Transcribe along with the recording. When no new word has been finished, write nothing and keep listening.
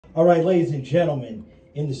All right, ladies and gentlemen,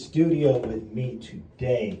 in the studio with me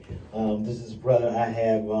today, this is a brother I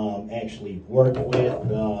have actually worked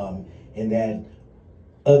with in that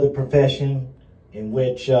other profession, in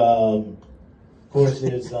which, of course,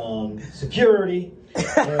 is security.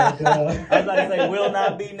 And, I was about to say, will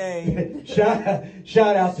not be named. shout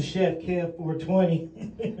out to Chef Kev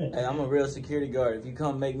 420. Hey, I'm a real security guard. If you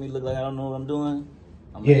come make me look like I don't know what I'm doing,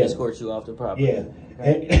 I'm going to escort you off the property. Yeah.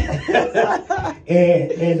 Okay?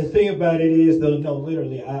 And the thing about it is, though, no,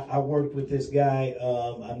 literally, I worked with this guy.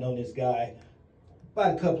 I've known this guy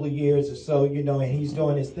about a couple of years or so, you know, and he's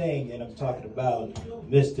doing his thing. And I'm talking about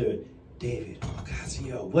Mr. Dahveed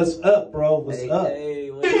Ocasio. What's up, bro? What's up?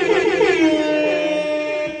 Hey, what's up?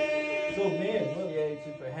 So, man, appreciate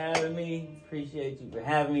you for having me. Appreciate you for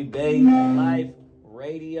having me, babe, on Life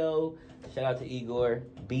Radio. Shout out to Igor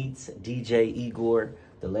Beats, DJ Igor,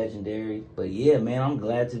 the legendary. But yeah, man, I'm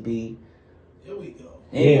glad to be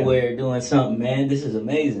anywhere doing something, man. This is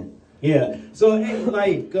amazing. Yeah. So, hey,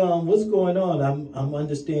 like, what's going on? I'm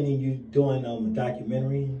understanding you doing a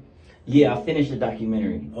documentary. Yeah, I finished the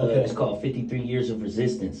documentary. Okay. It's called 53 Years of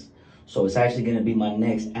Resistance. So it's actually going to be my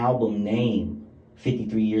next album name,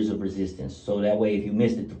 53 Years of Resistance. So that way, if you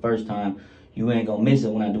missed it the first time, you ain't going to miss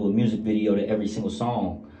it when I do a music video to every single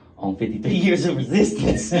song on 53 Years of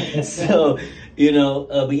Resistance. So, you know,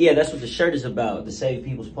 but yeah, that's what the shirt is about, the Save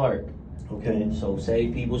People's Park. Okay. So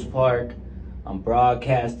Save People's Park, I'm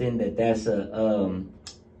broadcasting that's the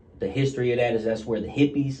history of that is that's where the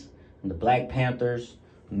hippies and the Black Panthers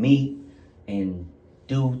meet and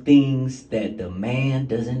do things that the man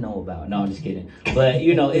doesn't know about. No, I'm just kidding. But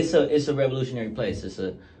you know, it's a revolutionary place. It's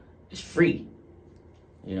free.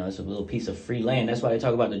 You know, it's a little piece of free land. That's why they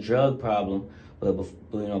talk about the drug problem. But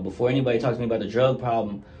you know, before anybody talks to me about the drug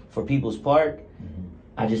problem for People's Park,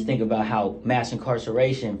 I just think about how mass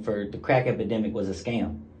incarceration for the crack epidemic was a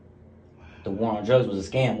scam. The war on drugs was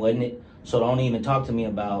a scam, wasn't it? So don't even talk to me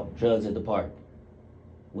about drugs at the park.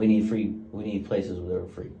 We need places where they're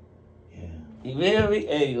free. Yeah. You feel me?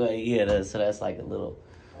 Hey, like, yeah, so that's like a little...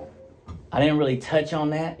 I didn't really touch on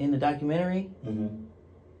that in the documentary,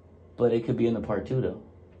 but it could be in the part 2, though.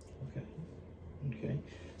 Okay.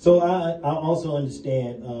 So I also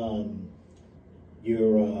understand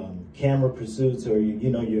your camera pursuits, or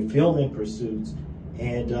your filming pursuits,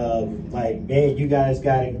 and like, man, you guys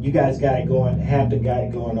got it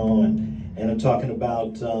going on, and I'm talking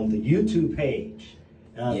about the YouTube page.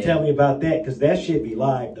 Tell me about that, because that should be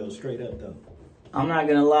live though, straight up though. I'm not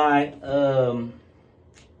gonna lie,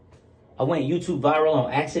 I went YouTube viral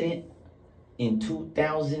on accident in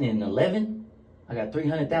 2011. I got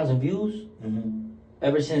 300,000 views.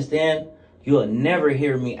 Ever since then, you'll never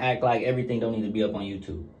hear me act like everything don't need to be up on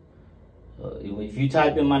YouTube. If you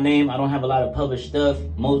type in my name, I don't have a lot of published stuff.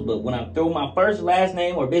 But when I throw my first last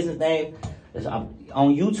name or business name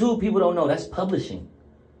on YouTube, people don't know that's publishing.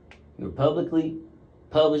 You're publicly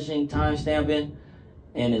publishing, time stamping,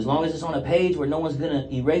 and as long as it's on a page where no one's gonna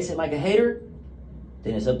erase it like a hater,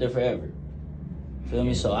 then it's up there forever. Feel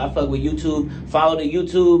me? So I fuck with YouTube. Follow the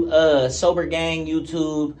YouTube, Sober Gang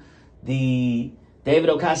YouTube, the Dahveed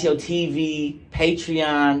Ocasio TV,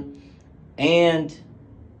 Patreon, and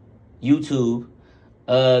YouTube.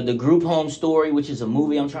 The Group Home Story, which is a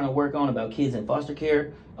movie I'm trying to work on about kids in foster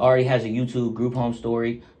care, already has a YouTube Group Home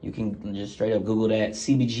Story. You can just straight up Google that.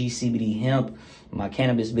 CBG, CBD Hemp, my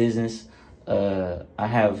cannabis business. I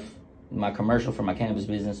have my commercial for my cannabis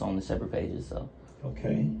business on the separate pages. So.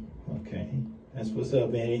 Okay. That's what's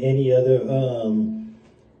up, man. Any other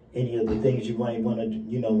things you might want to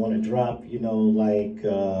drop? Like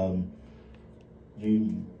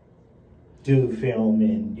you do film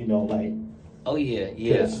and like. Oh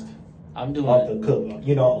yeah. I'm doing off the cuff,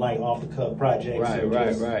 like off the cuff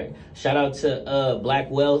projects. Right. Shout out to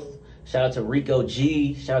Black Wealth. Shout out to Rico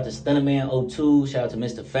G. Shout out to Stunnerman02. Shout out to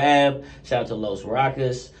Mr. Fab. Shout out to Los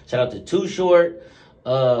Rockas. Shout out to Too Short.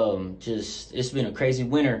 It's been a crazy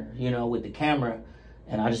winter, with the camera.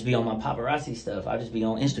 And I just be on my paparazzi stuff. I just be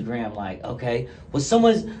on Instagram like, okay, well,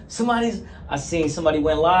 I seen somebody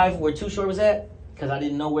went live where Too Short was at, because I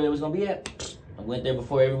didn't know where they was going to be at. I went there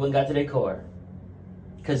before everyone got to their car.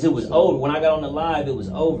 Because it was over. When I got on the live, it was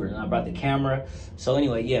over. And I brought the camera. So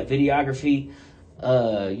anyway, yeah, videography,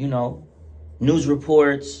 news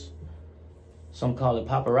reports. Some call it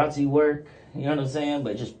paparazzi work. You know what I'm saying?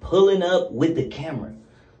 But just pulling up with the camera.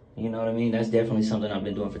 You know what I mean? That's definitely something I've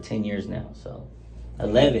been doing for 10 years now. So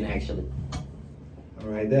 11, actually. All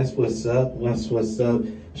right, that's what's up. That's what's up.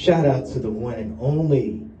 Shout out to the one and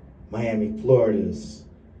only Miami, Florida's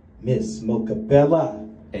Miss Mocha Bella.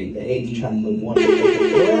 Hey, the 8th chocolate wonder of the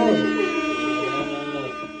world.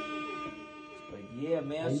 But yeah, Yeah,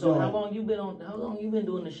 man. How you So doing? how long you been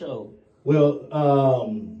doing the show? Well,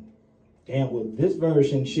 with this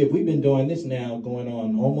version, shit, we've been doing this now going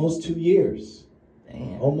on almost 2 years.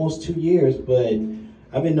 Damn. Almost 2 years, but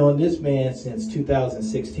I've been knowing this man since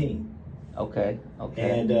 2016. Okay.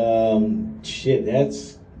 And shit,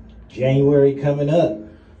 that's January coming up.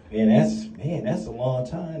 And that's a long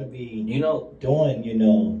time to be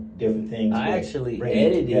doing, different things. I actually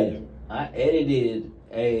together. edited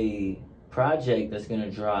a project that's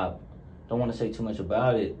gonna drop. Don't want to say too much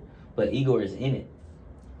about it, but Igor is in it.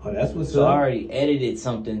 Oh, that's what's So up. I already edited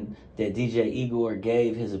something that DJ Igor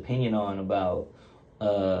gave his opinion on about,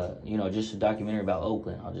 just a documentary about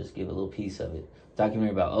Oakland. I'll just give a little piece of it.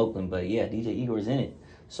 Documentary about Oakland, but yeah, DJ Igor's in it.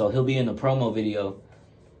 So he'll be in the promo video.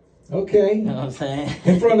 Okay. You know what I'm saying?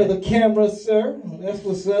 In front of the camera, sir. That's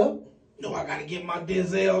what's up. No, I gotta get my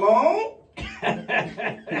Denzel on.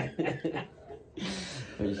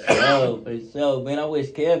 For sure. Man, I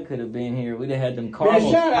wish Kev could have been here. We'd have had them caramels.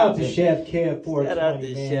 Man, shout out to popping. Chef Kev for Shout out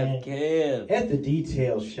to Chef Kev. At the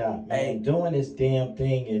detail shop, man. Doing this damn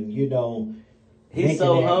thing and, He's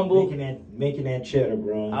so humble. Making that cheddar,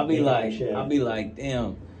 bro. I'll be like,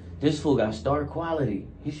 damn, this fool got star quality.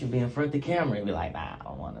 He should be in front of the camera and be like, nah, I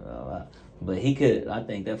don't want to know. But he could. I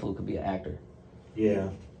think that fool could be an actor. Yeah.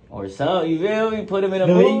 Or some, you feel me? Put him in a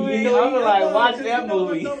movie. I'm like, watch that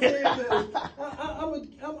movie. I'm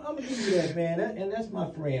gonna give you that, man. And that's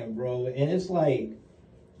my friend, bro. And it's like,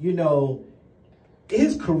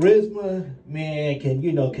 his charisma, man,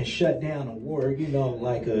 can shut down a war.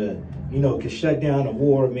 Can shut down a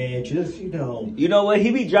war, man. Just, You know what?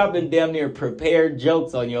 He be dropping damn near prepared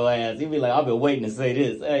jokes on your ass. He be like, I've been waiting to say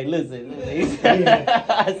this. Hey, listen.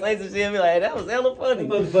 I say some shit and be like, that was hella funny.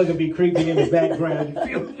 Motherfucker be creeping in the background. You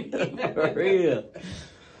feel me? For real.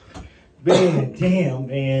 Man, damn,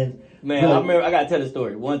 man. Man, I remember, I gotta tell the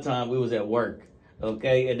story. One time we was at work,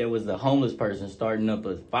 okay, and there was a homeless person starting up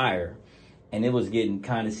a fire, and it was getting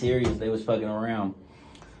kind of serious. They was fucking around.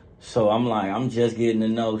 So I'm like, I'm just getting to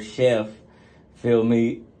know Chef, feel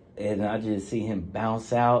me? And I just see him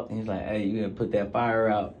bounce out. And he's like, hey, you gotta put that fire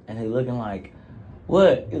out. And he looking like,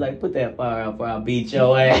 what? He's like, put that fire out before I beat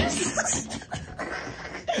your ass.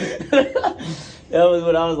 That was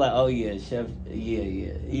when I was like, oh yeah, Chef,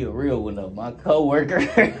 yeah. He a real one though. My coworker,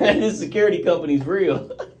 his security company's real.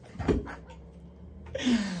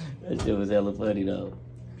 That shit was hella funny though.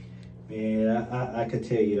 Man, I could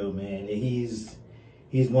tell you though, man, he's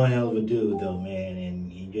one hell of a dude though, man.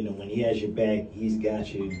 And when he has your back, he's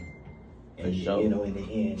got you. And sure. in the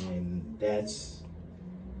end, and that's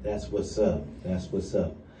what's up. That's what's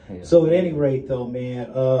up. Yeah. So at any rate though, man,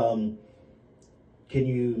 can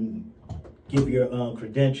you give your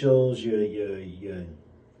credentials, your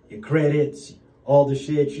credits, all the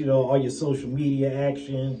shit, all your social media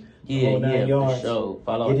action? Yeah, for sure.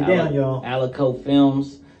 Follow Get it down, y'all. Alico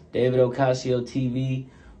Films, David Ocasio TV,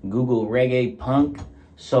 Google Reggae Punk.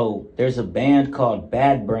 So there's a band called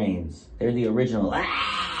Bad Brains. They're the original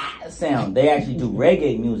sound. They actually do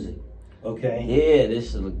reggae music. Okay. Yeah,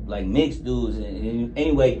 this is like mixed dudes. And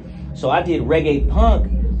anyway, so I did reggae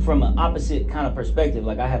punk from an opposite kind of perspective.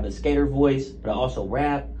 Like I have a skater voice, but I also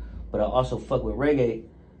rap, but I also fuck with reggae.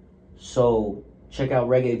 So check out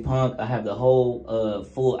Reggae Punk. I have the whole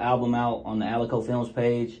full album out on the Alico Films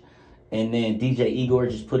page. And then DJ Igor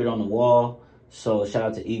just put it on the wall. So shout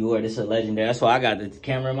out to Igor. This is a legendary. That's why I got the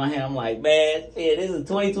camera in my hand. I'm like, man, shit, this is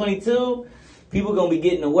 2022. People gonna be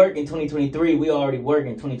getting to work in 2023. We already work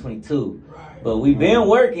in 2022. Right. But we've been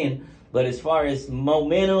working. But as far as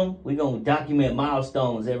momentum, we gonna document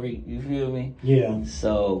milestones you feel me? Yeah.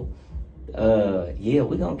 So, yeah,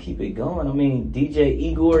 we gonna keep it going. I mean, DJ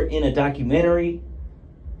Igor in a documentary.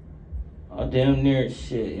 Oh, damn near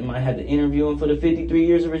shit. You might have to interview him for the 53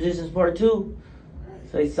 Years of Resistance Part 2.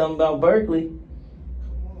 Say something about Berkeley.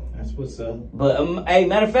 That's what's up. But, hey,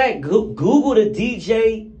 matter of fact, Google the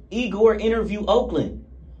DJ Igor interview Oakland.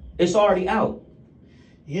 It's already out.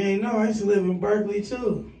 You ain't know, I used to live in Berkeley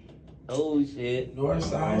too. Oh, shit. North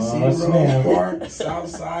Side, Rose Park, South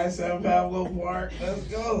Side, San Pablo Park. Let's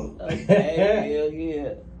go. Okay, hell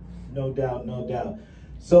yeah. No doubt, no doubt.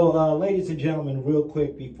 So, ladies and gentlemen, real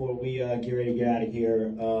quick before we get ready to get out of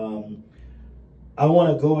here, I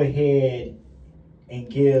want to go ahead and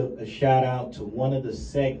give a shout out to one of the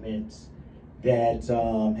segments that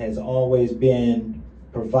has always been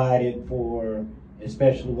provided for,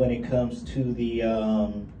 especially when it comes to the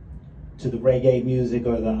reggae music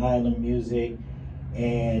or the island music,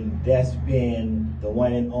 and that's been the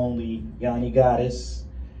one and only Yanni Goddess.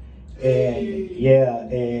 And yeah,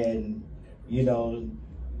 and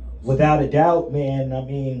without a doubt, man, I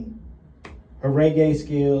mean, her reggae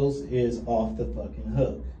skills is off the fucking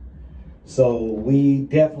hook. So we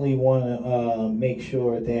definitely want to make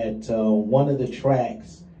sure that one of the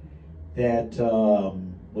tracks that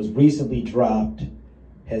was recently dropped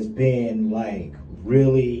has been like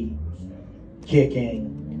really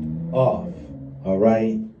kicking off. All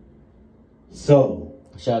right. So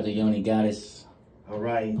shout out to Yoni Goddess. All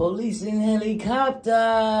right. Police in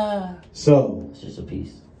helicopter. So it's just a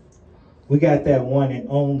piece. We got that one and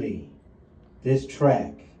only. This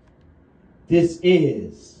track. This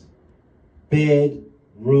is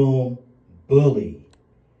Bedroom Bully.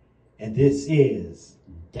 And this is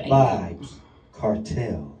Vibes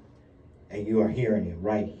Cartel. And you are hearing it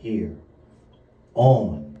right here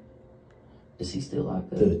on Is he still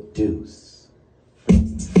locked up? The Deuce. Free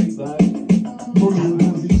vibe.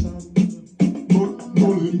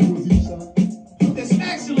 It's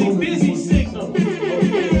actually busy signal.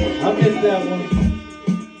 I missed that one.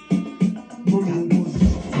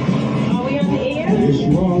 Are we on the air? Yes,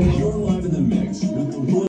 you are.